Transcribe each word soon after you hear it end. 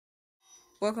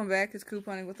Welcome back. It's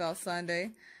couponing with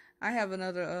Alsande. I have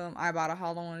another Ibotta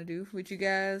haul I want to do with you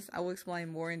guys. I will explain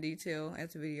more in detail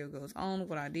as the video goes on,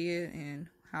 what I did and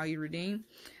how you redeem.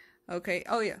 Okay.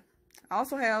 Oh yeah. I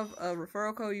also have a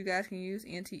referral code you guys can use,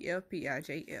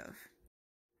 NTFPIJF.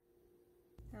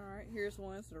 Alright, here's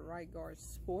one. It's the Right Guard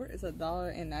Sport. It's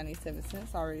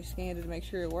 $1.97. I already scanned it to make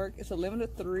sure it worked. It's a limit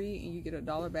of 3 and you get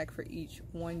 $1 back for each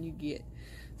one you get.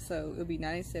 So it'll be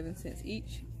 97 cents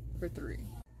each for 3.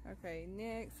 Okay,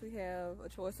 next we have a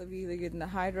choice of either getting the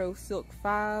Hydro Silk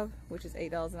 5, which is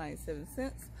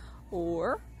 $8.97,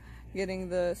 or getting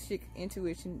the Chic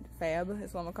Intuition Fab,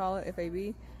 that's what I'm gonna call it,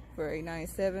 FAB, for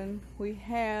 $8.97. We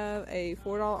have a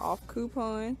 $4 off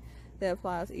coupon that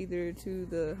applies either to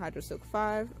the Hydro Silk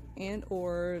 5 and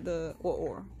or the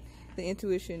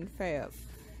Intuition Fab.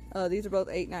 These are both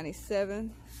 $8.97,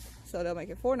 so they'll make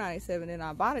it $4.97. And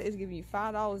Ibotta is giving you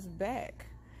 $5 back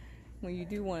when you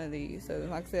do one of these. So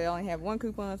like I said, I only have one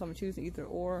coupon, so I'm choosing either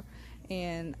or,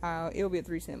 and it'll be a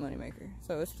 3-cent moneymaker.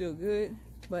 So it's still good,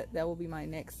 but that will be my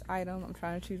next item. I'm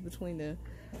trying to choose between the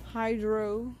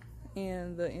Hydro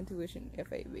and the Intuition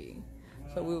FAB.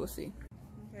 So we will see.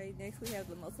 Okay, next we have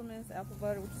the Musselman's Apple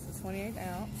Butter, which is a 28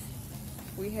 ounce.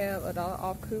 We have a $1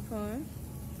 off coupon.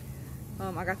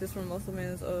 I got this from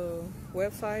Musselman's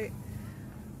website,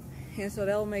 and so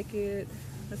that'll make it,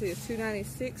 let's see, it's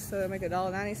 $2.96, so that'll make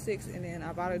 $1.96, and then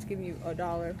Ibotta is giving you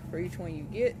 $1 for each one you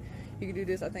get. You can do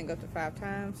this, I think, up to 5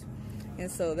 times, and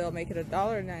so they'll make it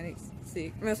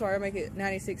 $1.96. I'm sorry, I'll make it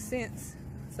 96 cents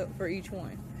so for each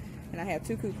one. And I have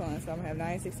 2 coupons, so I'm gonna have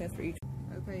 96 cents for each.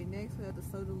 Okay, next we have the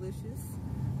So Delicious.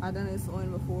 I done this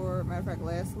one before, matter of fact,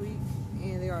 last week,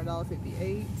 and they are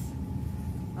 $1.58.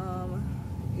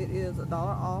 It is a $1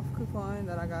 off coupon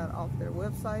that I got off their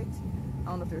website. I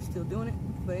don't know if they're still doing it,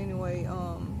 but anyway,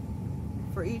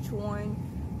 for each one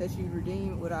that you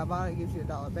redeem with Ibotta, it gives you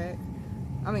 $1 back.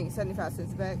 I mean, 75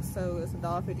 cents back. So it's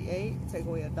 $1.58. Take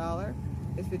away $1.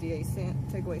 It's 58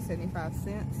 cents. Take away 75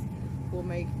 cents. We'll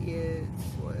make it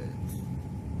what?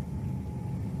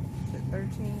 Is it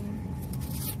 13?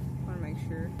 I want to make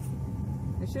sure.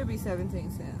 It should be 17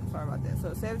 cents. Sorry about that.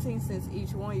 So 17 cents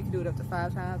each one. You can do it up to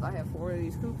 5 times. I have 4 of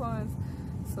these coupons,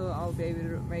 so I'll be able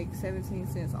to make 17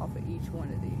 cents off of each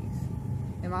one of these.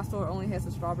 And my store only has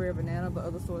the strawberry banana, but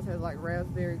other stores have like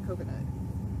raspberry coconut.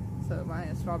 So mine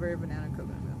has strawberry banana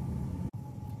coconut milk.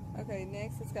 Okay,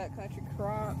 next it's got Country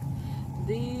Crock.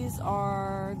 These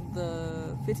are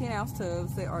the 15-ounce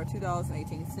tubs. They are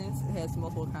 $2.18. It has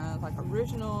multiple kinds, like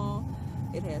original,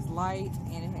 it has light,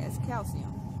 and it has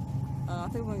calcium. I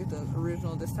think we're gonna get the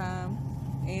original this time.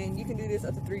 And you can do this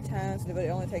up to 3 times, but it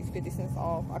only takes 50 cents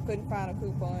off. I couldn't find a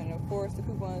coupon, and of course the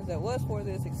coupons that was for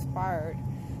this expired.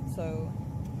 So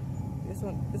I guess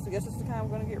this is the kind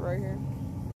we're gonna get right here.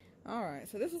 Alright,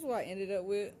 so this is what I ended up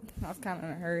with. I was kind of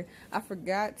in a hurry. I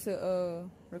forgot to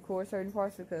record certain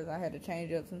parts because I had to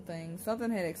change up some things.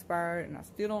 Something had expired, and I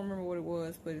still don't remember what it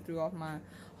was, but it threw off my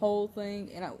whole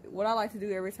thing. And what I like to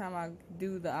do every time I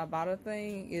do the Ibotta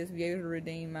thing is be able to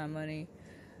redeem my money.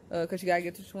 Because you gotta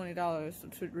get to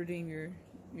 $20 to redeem your,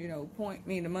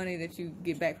 the money that you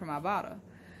get back from Ibotta.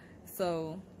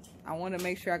 So I want to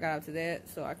make sure I got up to that,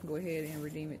 so I can go ahead and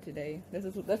redeem it today. That's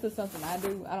just something I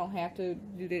do. I don't have to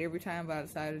do that every time, but I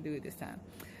decided to do it this time.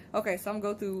 Okay, so I'm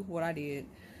gonna go through what I did.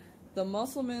 The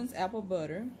Musselman's Apple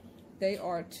Butter, they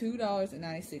are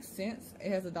 $2.96. It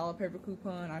has a $1 paper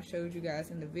coupon I showed you guys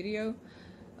in the video,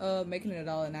 making it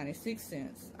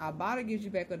 $1.96. Ibotta gives you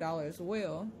back $1 as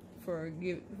well for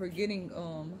getting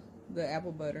the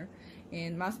apple butter.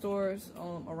 And my stores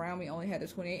around me only had the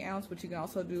 28 ounce, but you can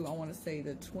also do, I want to say,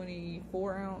 the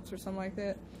 24 ounce or something like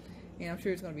that, and I'm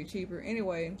sure it's going to be cheaper.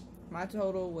 Anyway, my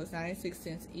total was 96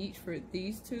 cents each for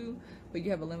these 2, but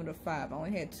you have a limit of 5. I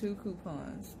only had 2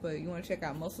 coupons, but you want to check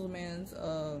out Musselman's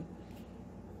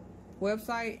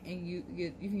website, and you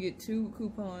can get 2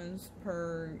 coupons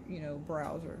per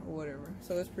browser or whatever,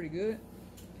 so it's pretty good.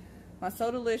 My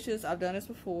So Delicious, I've done this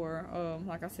before,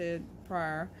 like I said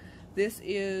prior. This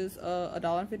is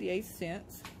 $1.58,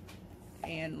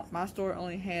 and my store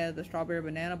only had the strawberry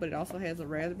banana, but it also has a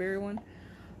raspberry one.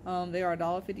 They are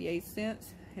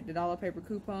 $1.58. Had the $1 paper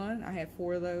coupon. I had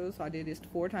 4 of those, so I did this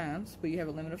 4 times, but you have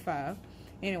a limit of 5.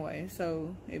 Anyway,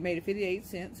 so it made it 58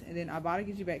 cents, and then Ibotta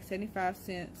gives you back 75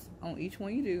 cents on each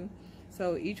one you do.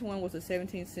 So each one was a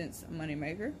 17 cents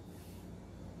moneymaker.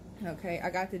 Okay, I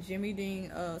got the Jimmy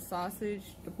Dean sausage,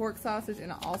 the pork sausage,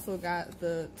 and I also got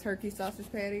the turkey sausage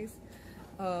patties.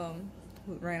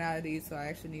 Ran out of these, so I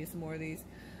actually need some more of these.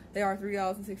 They are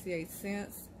 $3.68.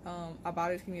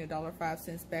 Ibotta is giving me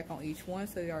 $1.05 back on each one,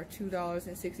 so they are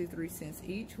 $2.63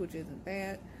 each, which isn't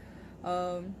bad.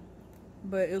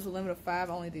 but it was a limit of 5.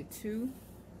 I only did 2.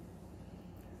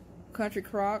 Country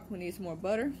Crock, we need some more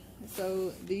butter.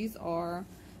 So these are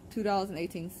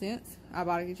 $2.18.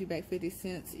 Ibotta get you back 50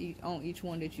 cents on each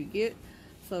one that you get.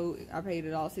 So I paid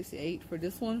 $1.68 for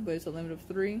this one, but it's a limit of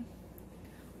 3.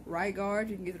 Right guard,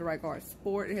 you can get the Right Guard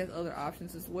Sport. It has other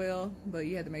options as well, but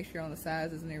you have to make sure on the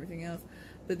sizes and everything else.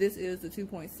 But this is the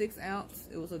 2.6 ounce.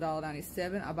 It was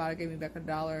 $1.97. Ibotta gave me back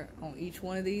 $1 on each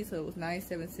one of these, so it was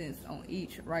 97 cents on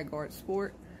each Right Guard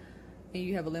Sport. And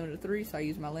you have a limit of 3, so I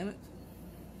use my limit.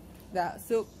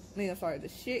 The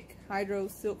Chic Hydro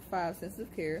Silk 5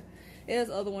 Sensitive Care. It has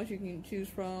other ones you can choose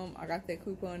from. I got that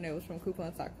coupon that was from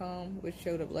coupons.com, which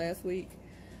showed up last week.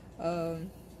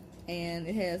 And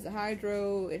it has the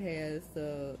Hydro, it has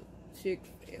the Chic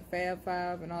Fab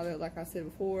 5 and all that, like I said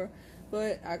before.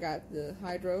 But I got the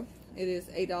Hydro. It is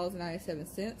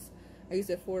 $8.97. I used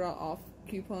that $4 off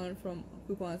coupon from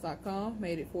coupons.com,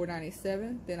 made it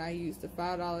 $4.97. Then I used the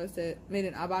 $5 that made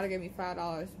it. Ibotta gave me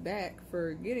 $5 back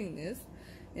for getting this,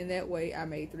 and that way I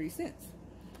made 3 cents.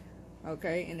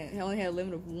 Okay, and it only had a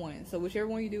limit of 1. So whichever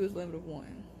one you do is limit of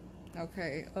 1.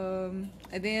 Okay, and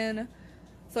then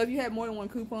so if you had more than one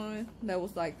coupon, that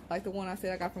was like the one I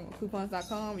said I got from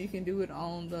coupons.com, you can do it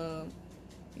on the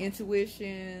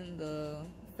Intuition, the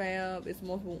Fab. It's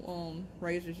multiple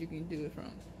razors you can do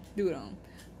it on,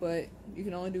 but you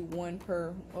can only do 1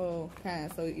 per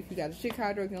kind. So if you got a Chic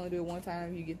Hydro, you can only do it 1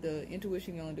 time. If you get the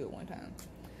Intuition, you can only do it 1 time.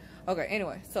 Okay,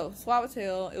 anyway, so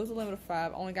Suavitel, it was a limit of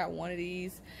 5. I only got 1 of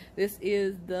these. This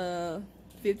is the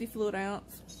 50 fluid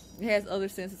ounce. It has other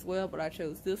scents as well, but I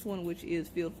chose this one, which is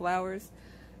Field Flowers.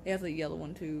 It has a yellow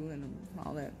one too and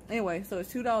all that. Anyway, so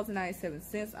it's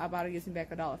 $2.97. Ibotta gives me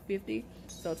back $1.50.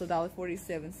 So it's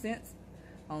 $1.47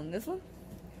 on this one.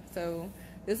 So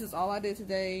this is all I did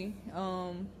today.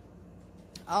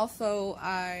 Also,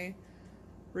 I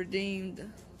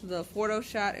redeemed the Fordo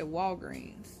shot at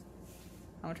Walgreens.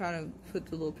 I'm trying to put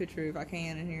the little picture if I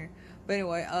can in here. But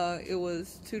anyway, it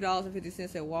was $2.50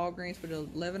 at Walgreens for the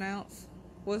 11 ounce.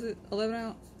 Was it 11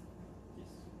 ounce?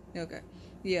 Yes. Okay.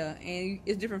 Yeah, and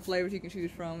it's different flavors you can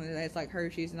choose from. It's like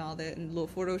Hershey's and all that, and little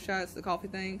Fordo shots, the coffee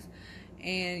things.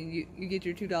 And you get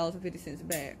your $2.50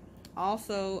 back.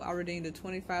 Also, I redeemed a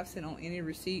 25 cent on any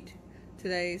receipt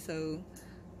today, so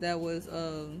that was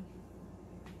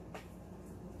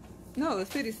no, it was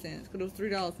 50 cents because it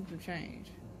was $3 and some change.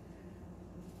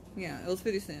 Yeah, it was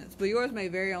 50 cents. But yours may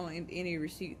vary on any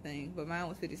receipt thing, but mine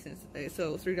was 50 cents today, so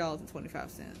it was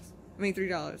 $3.25. I mean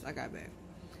 $3 I got back.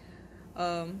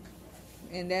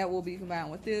 And that will be combined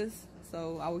with this,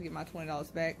 so I will get my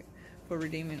 $20 back for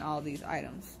redeeming all these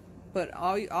items. But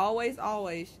always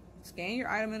scan your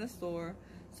item in the store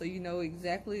so you know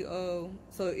exactly to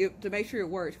make sure it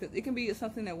works, because it can be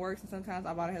something that works and sometimes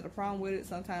Ibotta has a problem with it.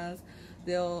 Sometimes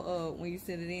they'll when you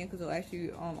send it in, because they'll ask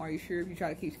you are you sure, if you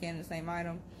try to keep scanning the same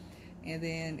item, and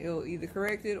then it'll either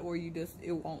correct it or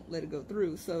it won't let it go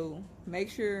through. So make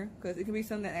sure, because it can be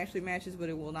something that actually matches but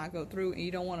it will not go through, and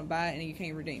you don't want to buy it and you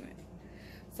can't redeem it.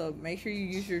 So make sure you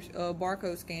use your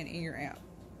barcode scan in your app.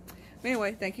 But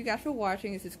anyway, thank you guys for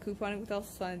watching. This is Couponing with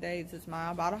Alsande. This is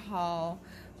my Ibotta haul.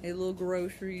 A little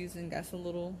groceries and got some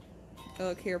little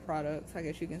care products, I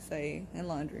guess you can say, and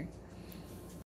laundry.